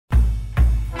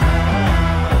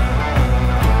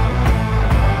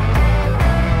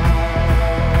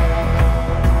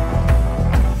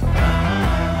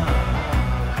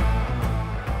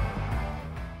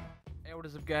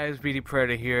guys,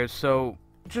 Predator here. So,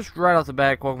 just right off the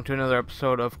bat, welcome to another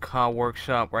episode of COD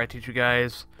Workshop, where I teach you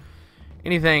guys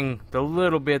anything, the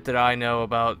little bit that I know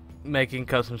about making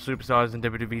custom superstars in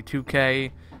WWE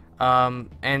 2K,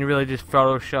 and really just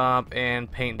Photoshop and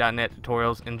Paint.net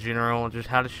tutorials in general. Just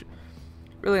how to,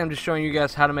 really, I'm just showing you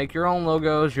guys how to make your own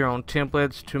logos, your own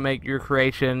templates to make your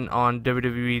creation on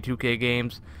WWE 2K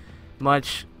games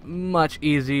much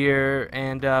easier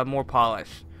and more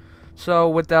polished. So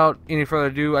without any further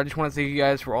ado, I just want to thank you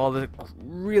guys for all the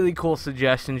really cool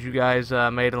suggestions you guys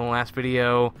made in the last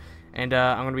video, and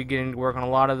I'm going to be getting to work on a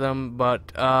lot of them,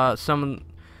 but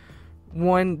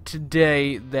one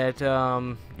today that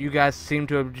you guys seem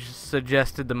to have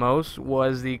suggested the most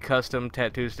was the custom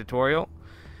tattoos tutorial.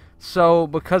 So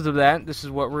because of that, this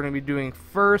is what we're going to be doing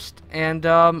first, and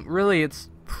really it's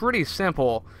pretty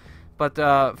simple.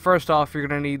 But first off, you're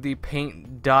going to need the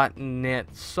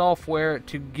Paint.net software.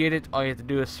 To get it, all you have to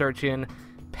do is search in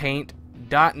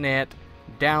Paint.net,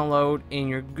 download in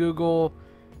your Google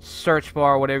search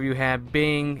bar, whatever you have,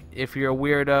 Bing. If you're a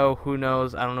weirdo, who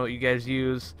knows, I don't know what you guys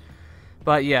use.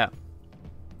 But yeah,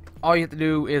 all you have to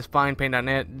do is find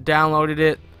Paint.net, downloaded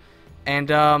it, and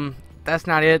that's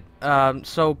not it.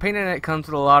 So Paint.net comes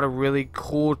with a lot of really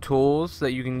cool tools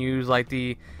that you can use, like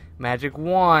the magic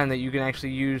wand that you can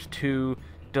actually use to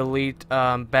delete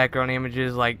background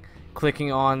images, like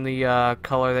clicking on the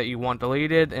color that you want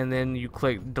deleted, and then you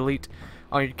click delete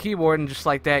on your keyboard, and just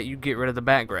like that you get rid of the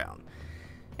background.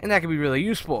 And that can be really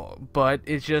useful, but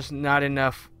it's just not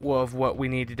enough of what we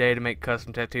need today to make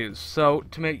custom tattoos. So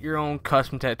to make your own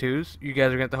custom tattoos, you guys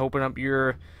are going to have to open up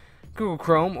your Google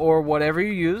Chrome or whatever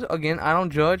you use. Again, I don't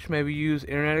judge. Maybe use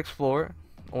Internet Explorer.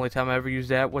 Only time I ever used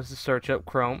that was to search up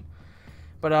Chrome.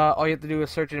 But all you have to do is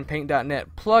search in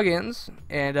Paint.net plugins,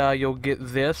 and you'll get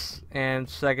this. And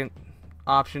second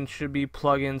option should be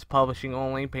plugins publishing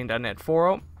only, Paint.net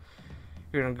forum.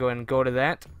 You're going to go ahead and go to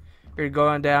that. You're going to go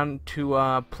on down to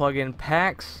plugin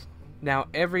packs. Now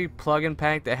every plugin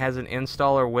pack that has an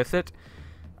installer with it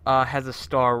has a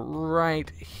star right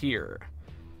here.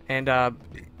 And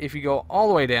if you go all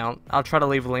the way down, I'll try to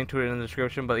leave a link to it in the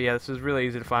description, but yeah, this is really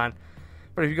easy to find.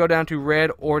 But if you go down to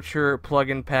Red Orchard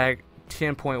plugin pack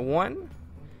 10.1,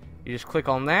 you just click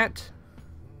on that,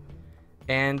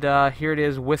 and here it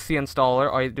is with the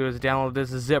installer. All you have to do is download this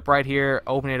zip right here,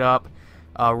 open it up,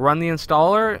 run the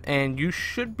installer, and you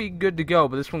should be good to go.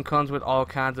 But this one comes with all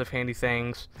kinds of handy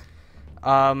things.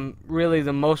 Really,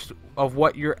 the most of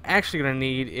what you're actually going to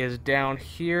need is down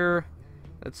here.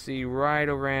 Let's see, right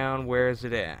around, where is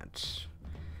it at?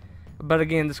 But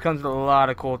again, this comes with a lot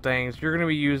of cool things. You're going to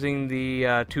be using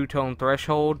the two-tone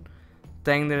threshold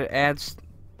thing that it adds,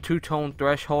 two-tone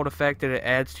threshold effect that it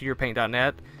adds to your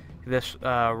Paint.net. This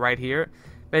right here.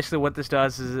 Basically what this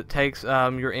does is it takes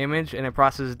your image and it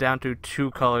processes down to two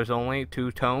colors only,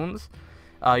 two tones.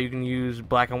 You can use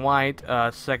black and white,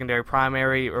 secondary,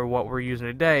 primary, or what we're using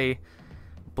today,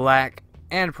 black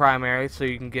and primary, so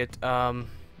you can get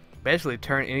basically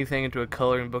turn anything into a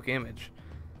coloring book image,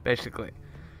 basically.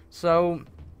 So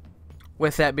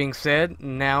with that being said,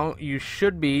 now you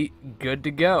should be good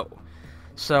to go.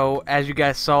 So as you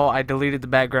guys saw, I deleted the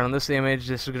background on this image.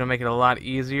 This is going to make it a lot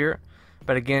easier.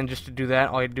 But again, just to do that,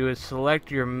 all you do is select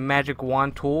your magic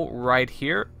wand tool right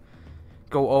here.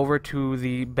 Go over to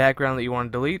the background that you want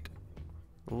to delete.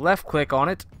 Left click on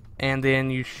it. And then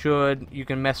you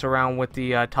can mess around with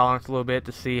the tolerance a little bit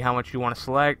to see how much you want to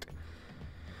select.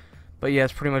 But yeah,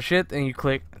 that's pretty much it. Then you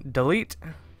click delete.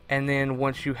 And then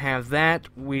once you have that,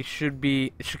 it should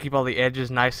keep all the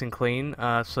edges nice and clean,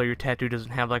 so your tattoo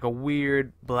doesn't have like a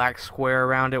weird black square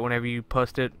around it whenever you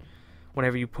put it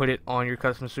on your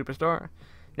custom superstar.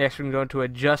 Next, we're going to go into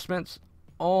adjustments,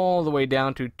 all the way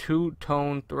down to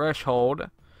two-tone threshold.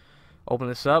 Open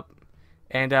this up,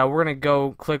 and we're going to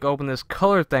go click open this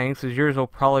color thing, because yours will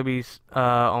probably be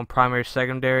on primary,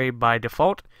 secondary by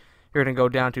default. You're going to go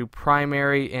down to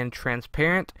primary and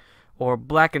transparent, or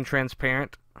black and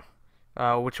transparent,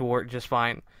 which will work just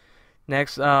fine.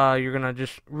 Next, you're gonna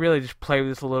just play with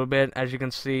this a little bit. As you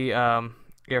can see, here,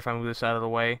 if I move this out of the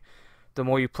way, the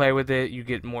more you play with it, you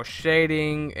get more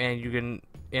shading, and you can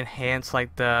enhance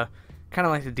like the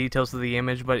details of the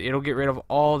image. But it'll get rid of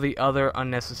all the other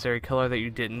unnecessary color that you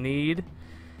didn't need.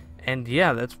 And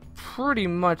yeah, that's pretty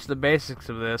much the basics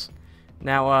of this.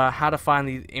 Now, how to find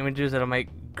these images that'll make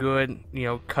good,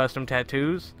 custom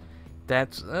tattoos.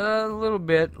 That's a little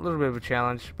bit of a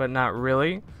challenge, but not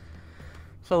really.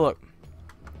 So look,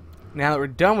 now that we're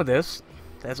done with this,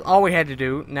 that's all we had to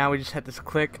do. Now we just have to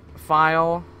click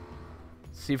File.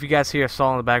 See if you guys hear a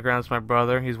saw in the background. It's my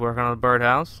brother. He's working on the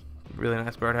birdhouse. Really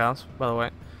nice birdhouse, by the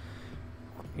way.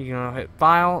 you're gonna hit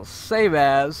File, Save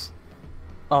As.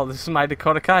 Oh, this is my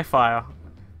Dakota Kai file.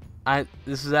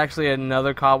 This is actually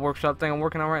another COD Workshop thing I'm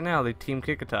working on right now, the Team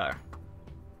Kick Attire.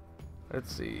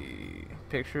 Let's see,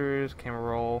 pictures, camera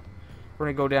roll. We're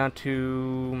gonna go down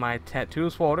to my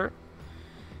tattoos folder,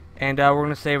 and we're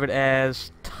gonna save it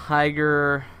as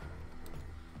Tiger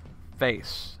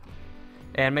Face.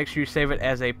 And make sure you save it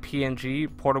as a PNG,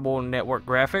 portable network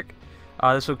graphic.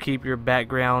 This will keep your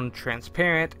background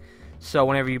transparent, so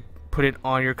whenever you put it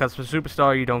on your custom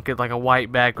superstar, you don't get like a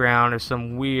white background or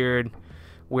some weird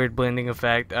blending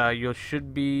effect. You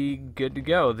should be good to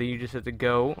go. Then you just have to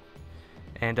go,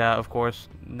 and of course,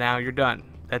 now you're done.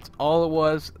 That's all it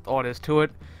was, all it is to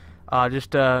it.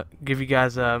 Just to give you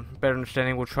guys a better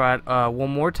understanding, we'll try it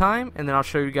one more time, and then I'll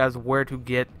show you guys where to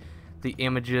get the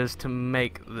images to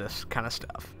make this kind of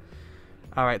stuff.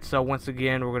 Alright, so once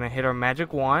again, we're going to hit our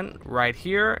magic wand right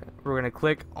here. We're going to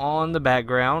click on the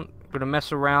background. We're going to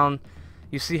mess around.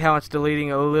 You see how it's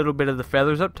deleting a little bit of the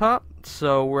feathers up top?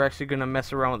 So we're actually going to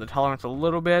mess around with the tolerance a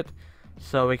little bit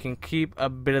so we can keep a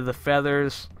bit of the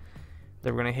feathers.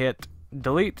 Then we're going to hit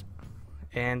delete.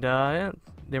 And yeah.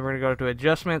 Then we're going to go to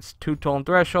adjustments, two-tone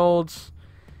thresholds.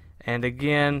 And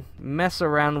again, mess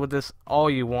around with this all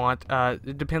you want.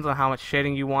 It depends on how much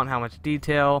shading you want, how much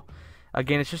detail.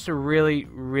 Again, it's just a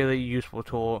really useful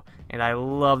tool, and I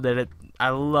love that I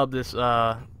love this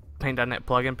Paint.net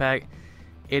plugin pack.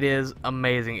 It is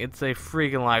amazing. It's a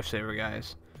freaking lifesaver,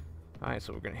 guys. Alright,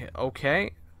 so we're gonna hit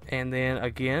OK, and then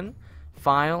again,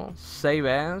 File, Save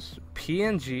As,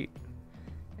 PNG,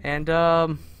 and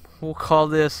we'll call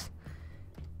this.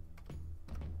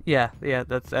 Yeah,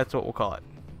 that's what we'll call it.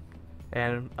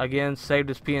 And again, saved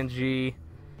as PNG,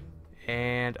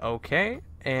 and OK.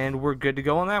 And we're good to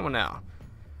go on that one now.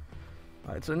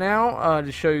 Alright, so now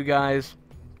to show you guys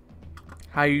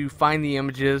how you find the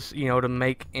images, you know, to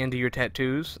make into your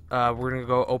tattoos, we're going to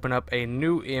go open up a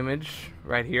new image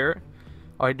right here.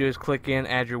 All you do is click in,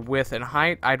 add your width and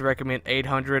height. I'd recommend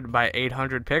 800 by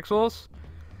 800 pixels.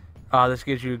 This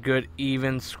gives you a good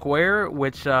even square,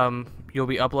 which you'll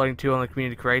be uploading to on the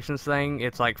community creations thing.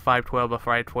 It's like 512 by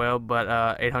 512,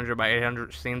 but 800 by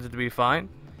 800 seems to be fine.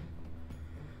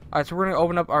 Alright, so we're going to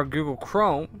open up our Google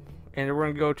Chrome, and we're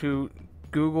going to go to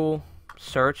Google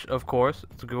search, of course.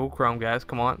 It's Google Chrome, guys,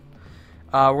 come on.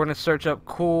 We're going to search up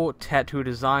cool tattoo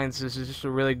designs. This is just a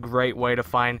really great way to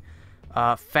find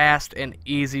fast and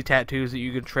easy tattoos that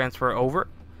you can transfer over.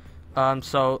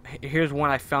 So here's one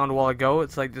I found a while ago.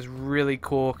 It's like this really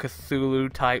cool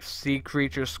Cthulhu type sea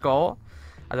creature skull.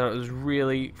 I thought it was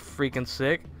really freaking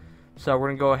sick. So we're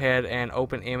going to go ahead and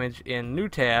open image in new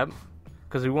tab,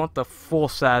 because we want the full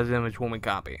size image when we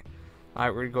copy.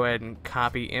 Alright, we're going to go ahead and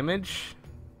copy image.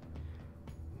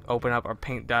 Open up our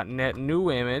Paint.net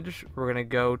new image. We're going to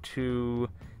go to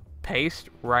paste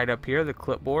right up here, the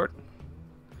clipboard.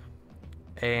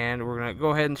 And we're going to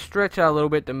go ahead and stretch out a little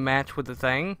bit to match with the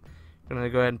thing. We're going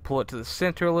to go ahead and pull it to the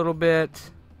center a little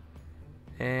bit.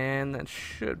 And that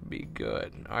should be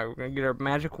good. Alright, we're going to get our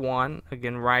magic wand,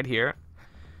 again, right here.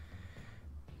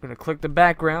 We're going to click the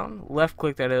background, left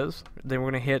click that is, then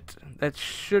we're going to hit, that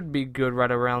should be good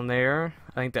right around there.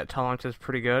 I think that tolerance is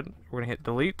pretty good. We're going to hit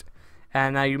delete.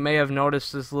 And now you may have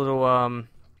noticed this little,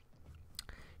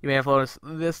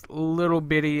 this little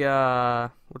bitty,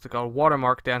 what's it called,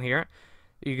 watermark down here.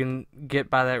 You can get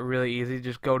by that really easy.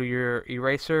 Just go to your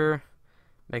eraser,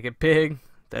 make it big.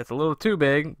 That's a little too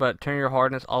big, but turn your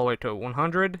hardness all the way to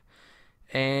 100.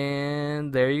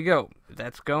 And there you go.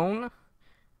 That's gone.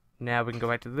 Now we can go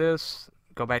back to this,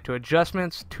 go back to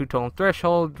adjustments, two-tone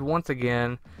threshold once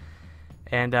again,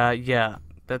 and yeah,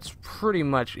 that's pretty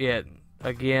much it.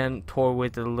 Again, toy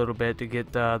with it a little bit to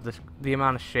get the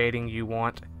amount of shading you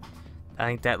want. I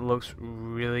think that looks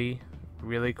really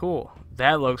cool.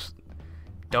 That looks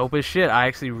dope as shit. I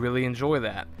actually really enjoy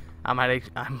that. I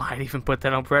might even put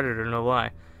that on Predator, no lie.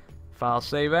 File,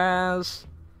 save as.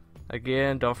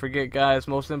 Again, don't forget, guys,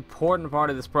 most important part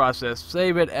of this process,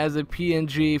 save it as a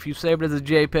PNG. If you save it as a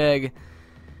JPEG,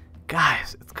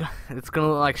 guys, it's gonna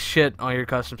look like shit on your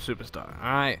custom superstar.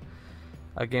 Alright.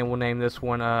 Again, we'll name this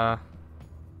one, I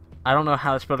don't know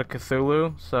how to spell a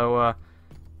Cthulhu, so,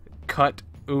 Cut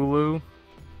Ulu.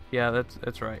 Yeah,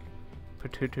 that's right.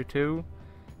 222.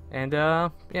 And,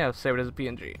 yeah, save it as a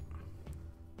PNG.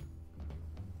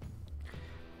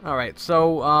 Alright,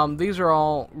 so these are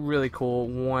all really cool.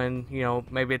 One, you know,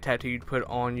 maybe a tattoo you'd put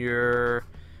on your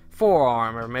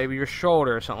forearm or maybe your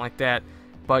shoulder or something like that.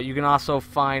 But you can also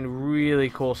find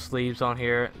really cool sleeves on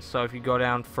here. So if you go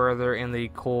down further in the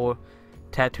cool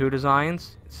tattoo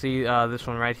designs, see this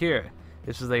one right here.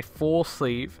 This is a full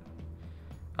sleeve.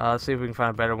 Let's see if we can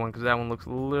find a better one, because that one looks a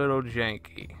little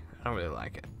janky. I don't really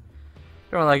like it.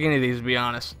 Don't like any of these, to be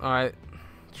honest. Alright,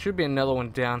 should be another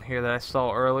one down here that I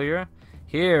saw earlier.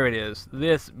 Here it is,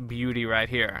 this beauty right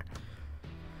here.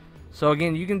 So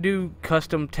again, you can do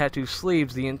custom tattoo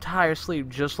sleeves, the entire sleeve,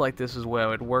 just like this as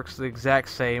well. It works the exact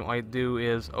same. All you do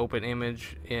is open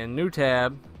image in new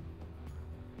tab,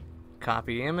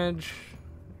 copy image.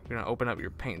 You're going to open up your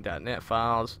paint.net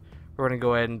files. We're going to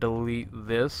go ahead and delete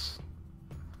this.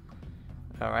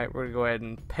 Alright, we're going to go ahead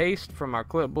and paste from our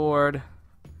clipboard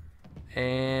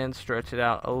and stretch it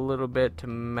out a little bit to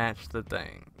match the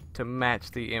thing, to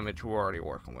match the image we're already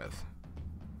working with.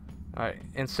 Alright,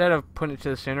 instead of putting it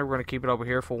to the center, we're going to keep it over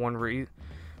here for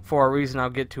a reason I'll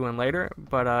get to in later,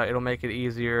 but it'll make it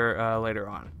easier later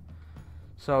on.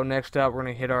 So next up, we're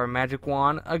going to hit our magic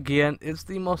wand. Again, it's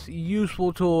the most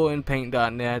useful tool in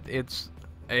paint.net. It's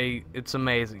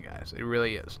amazing, guys. It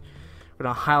really is. We're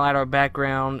going to highlight our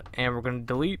background, and we're going to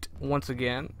delete once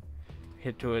again.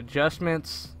 Hit to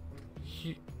adjustments,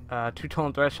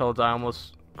 two-tone thresholds. I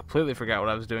almost completely forgot what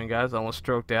I was doing, guys. I almost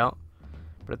stroked out,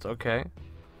 but it's okay.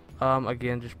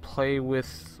 Again, just play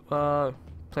with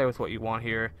what you want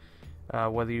here.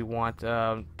 Whether you want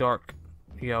dark,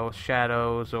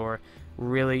 shadows or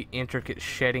really intricate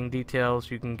shedding details,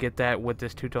 you can get that with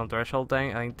this two-tone threshold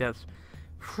thing. I think that's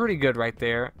pretty good right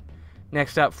there.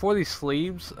 Next up, for these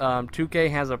sleeves,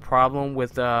 2K has a problem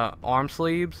with arm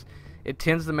sleeves. It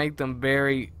tends to make them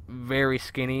very, very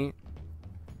skinny.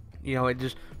 It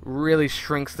just really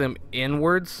shrinks them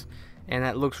inwards, and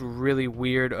that looks really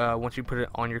weird once you put it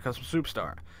on your custom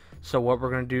superstar. So what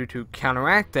we're going to do to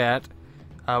counteract that,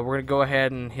 we're going to go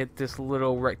ahead and hit this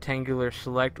little rectangular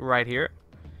select right here.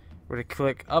 We're going to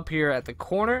click up here at the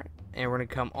corner, and we're going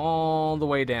to come all the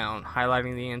way down,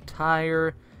 highlighting the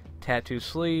entire tattoo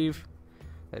sleeve.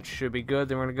 That should be good.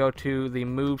 Then we're going to go to the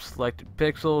move selected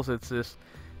pixels. It's this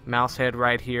mouse head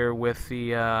right here with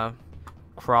the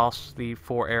cross, the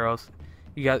 4 arrows.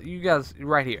 You guys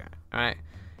right here. Alright.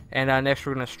 And next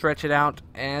we're going to stretch it out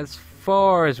as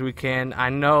far as we can. I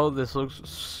know this looks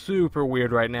super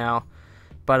weird right now,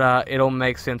 but it'll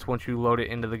make sense once you load it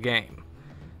into the game.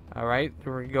 Alright,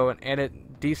 we're going to go and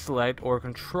edit, deselect, or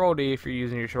Control D if you're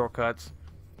using your shortcuts.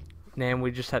 Then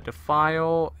we just have to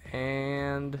file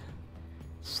and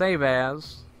save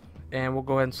as, and we'll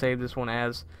go ahead and save this one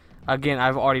as. Again,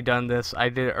 I've already done this. I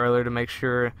did it earlier to make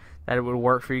sure that it would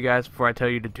work for you guys before I tell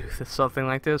you to do something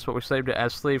like this, but we saved it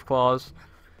as sleeve clause.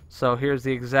 So here's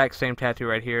the exact same tattoo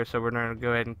right here, so we're going to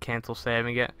go ahead and cancel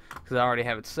saving it because I already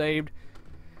have it saved.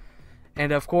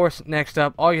 And of course, next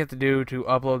up, all you have to do to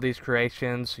upload these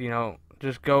creations,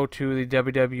 just go to the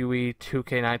WWE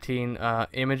 2K19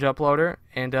 image uploader,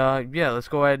 and yeah, let's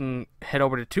go ahead and head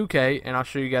over to 2K, and I'll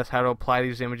show you guys how to apply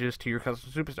these images to your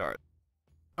custom superstars.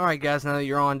 Alright guys, now that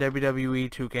you're on WWE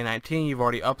 2K19, you've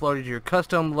already uploaded your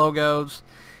custom logos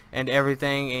and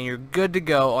everything, and you're good to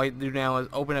go. All you do now is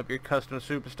open up your custom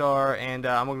superstar, and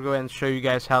I'm going to go ahead and show you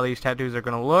guys how these tattoos are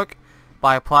going to look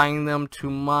by applying them to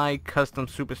my custom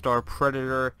superstar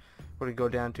Predator. We're going to go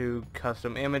down to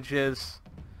custom images,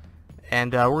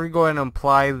 and we're going to go ahead and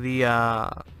apply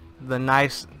the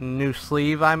nice new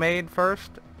sleeve I made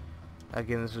first.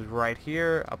 Again, this is right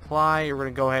here, apply. We're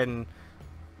going to go ahead and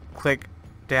click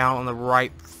down on the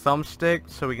right thumbstick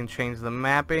so we can change the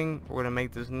mapping. We're going to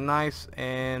make this nice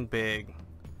and big.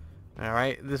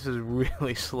 Alright, this is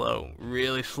really slow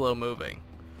moving.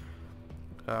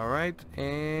 Alright,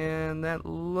 and that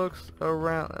looks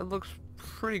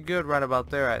pretty good right about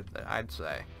there, I'd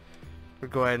say. We'll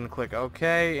go ahead and click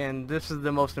OK, and this is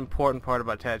the most important part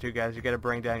about tattoo, guys. You got to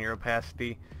bring down your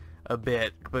opacity a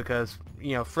bit, because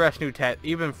even fresh new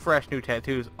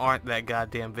tattoos aren't that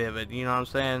goddamn vivid, you know what I'm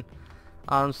saying?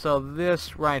 So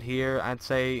this right here, I'd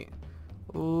say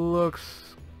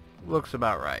looks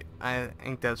about right. I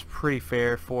think that's pretty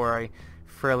fair for a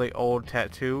fairly old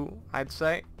tattoo, I'd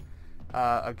say.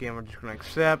 Again, we're just going to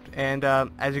accept, and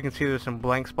as you can see, there's some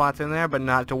blank spots in there, but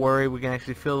not to worry, we can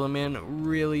actually fill them in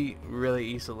really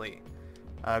easily.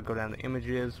 Go down to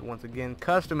images, once again,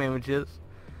 custom images.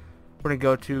 We're going to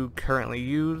go to currently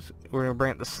used. We're going to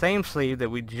bring up the same sleeve that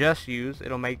we just used.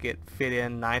 It'll make it fit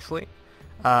in nicely.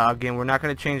 Again, we're not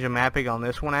going to change the mapping on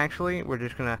this one, actually. We're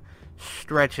just going to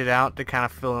stretch it out to kind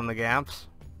of fill in the gaps.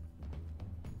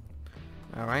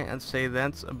 Alright, I'd say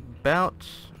that's about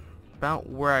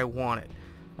where I want it.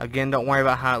 Again, don't worry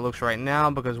about how it looks right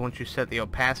now, because once you set the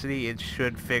opacity, it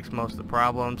should fix most of the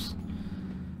problems.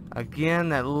 Again,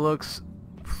 that looks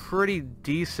pretty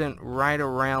decent right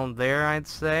around there, I'd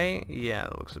say. Yeah,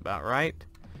 it looks about right.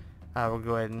 We'll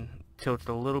go ahead and tilt it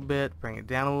a little bit, bring it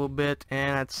down a little bit,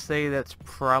 and I'd say that's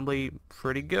probably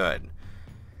pretty good.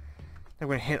 Then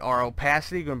we're going to hit our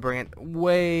opacity. Going to bring it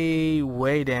way,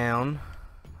 way down.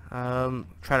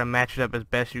 Try to match it up as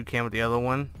best you can with the other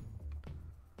one.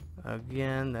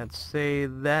 Again,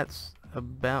 that's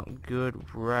about good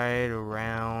right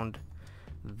around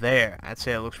there. I'd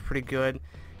say it looks pretty good.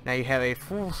 Now you have a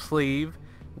full sleeve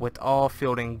with all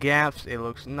filled in gaps. It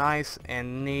looks nice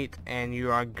and neat, and you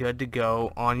are good to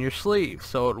go on your sleeve.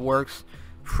 So it works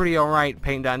pretty alright.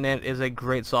 Paint.net is a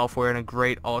great software and a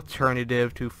great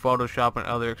alternative to Photoshop and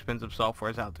other expensive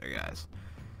softwares out there, guys.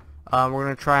 We're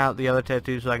going to try out the other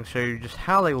tattoos so I can show you just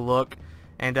how they look,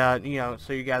 and you know,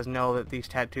 so you guys know that these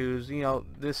tattoos, you know,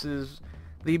 this is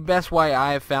the best way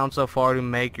I have found so far to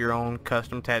make your own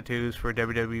custom tattoos for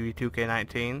WWE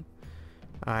 2K19.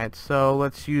 Alright, so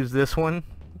let's use this one.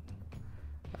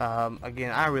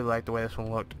 Again, I really like the way this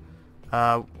one looked.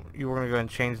 You were going to go and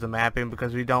change the mapping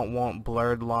because we don't want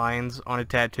blurred lines on a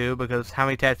tattoo, because how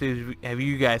many tattoos have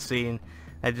you guys seen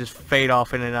that just fade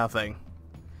off into nothing?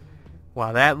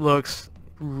 Wow, that looks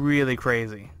really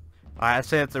crazy. I'd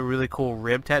say it's a really cool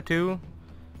rib tattoo,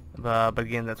 but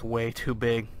again, that's way too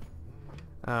big.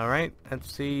 Alright,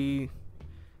 let's see.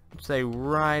 Let's say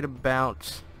right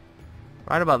about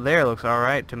there looks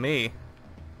alright to me.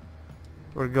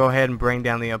 We're going to go ahead and bring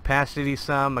down the opacity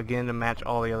some, again, to match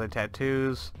all the other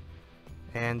tattoos.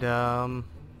 And,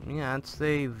 yeah, I'd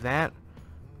say that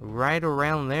right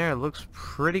around there looks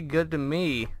pretty good to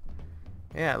me.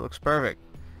 Yeah, it looks perfect.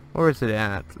 Where is it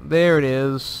at? There it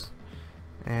is.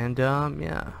 And,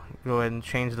 yeah, go ahead and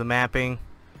change the mapping.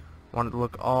 Want it to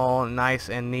look all nice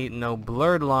and neat, no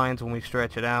blurred lines when we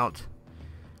stretch it out.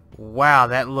 Wow,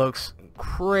 that looks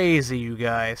crazy, you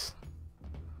guys.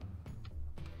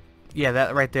 Yeah,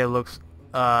 that right there looks,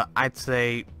 I'd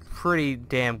say, pretty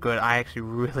damn good. I actually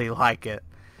really like it.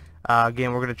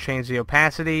 Again, we're going to change the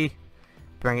opacity,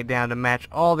 bring it down to match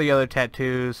all the other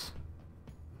tattoos.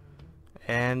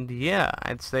 And yeah,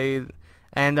 I'd say,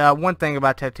 and one thing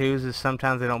about tattoos is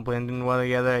sometimes they don't blend in well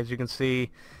together. As you can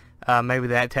see, maybe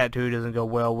that tattoo doesn't go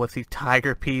well with the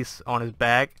tiger piece on his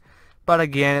back. But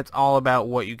again, it's all about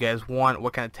what you guys want,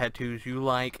 what kind of tattoos you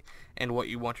like, and what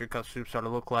you want your custom superstar to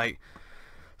look like.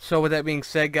 So with that being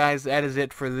said, guys, that is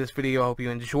it for this video. I hope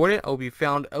you enjoyed it. I hope you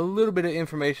found a little bit of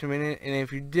information in it, and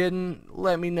if you didn't,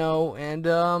 let me know. And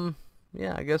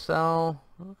yeah, I guess I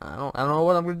don't know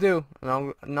what I'm gonna do. I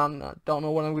don't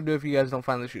know what I'm gonna do if you guys don't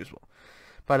find this useful.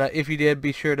 But if you did,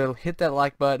 be sure to hit that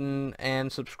like button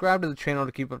and subscribe to the channel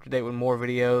to keep up to date with more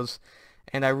videos.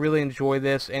 And I really enjoy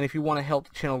this, and if you want to help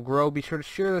the channel grow, be sure to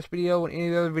share this video and any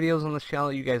of the other videos on this channel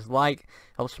that you guys like.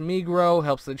 Helps me grow,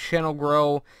 helps the channel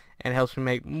grow, and helps me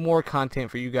make more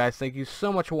content for you guys. Thank you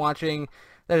so much for watching.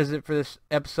 That is it for this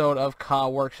episode of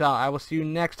Kyle Workshop. I will see you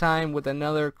next time with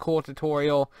another cool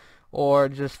tutorial, or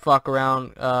just fuck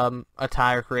around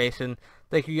attire creation.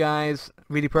 Thank you guys.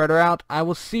 Preditor out. I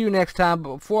will see you next time,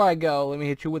 but before I go, let me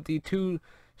hit you with the two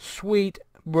sweet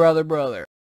brother.